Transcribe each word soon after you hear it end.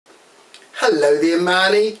Hello there,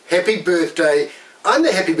 Marnie. Happy birthday. I'm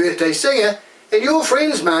the Happy Birthday Singer, and your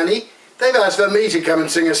friends, Marnie, they've asked for me to come and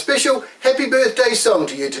sing a special happy birthday song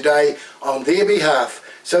to you today on their behalf.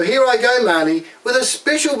 So here I go, Marnie, with a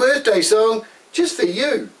special birthday song just for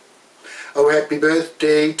you. Oh, happy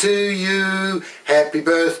birthday to you, happy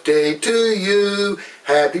birthday to you,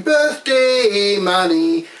 happy birthday,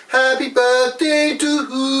 Marnie, happy birthday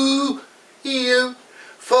to you.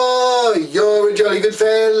 For you're a jolly good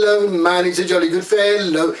fellow, Marnie's a jolly good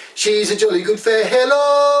fellow, she's a jolly good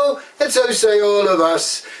fellow, and so say all of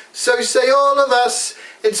us, so say all of us,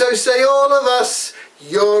 and so say all of us.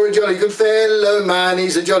 You're a jolly good fellow,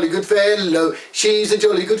 Marnie's a jolly good fellow, she's a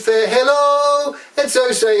jolly good fellow, and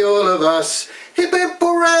so say all of us. Hip hip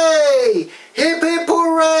hooray! Hip hip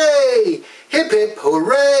hooray! Hip hip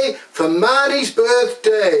hooray for Marnie's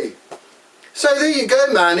birthday! So there you go,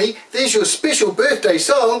 Marnie, there's your special birthday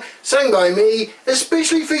song sung by me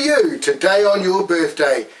especially for you today on your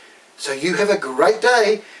birthday. So you have a great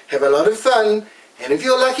day, have a lot of fun, and if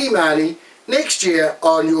you're lucky, Marnie, next year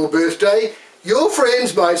on your birthday your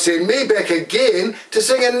friends might send me back again to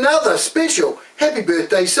sing another special happy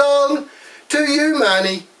birthday song to you,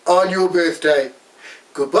 Marnie, on your birthday.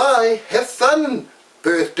 Goodbye, have fun,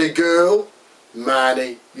 birthday girl.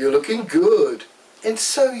 Marnie, you're looking good and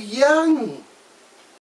so young.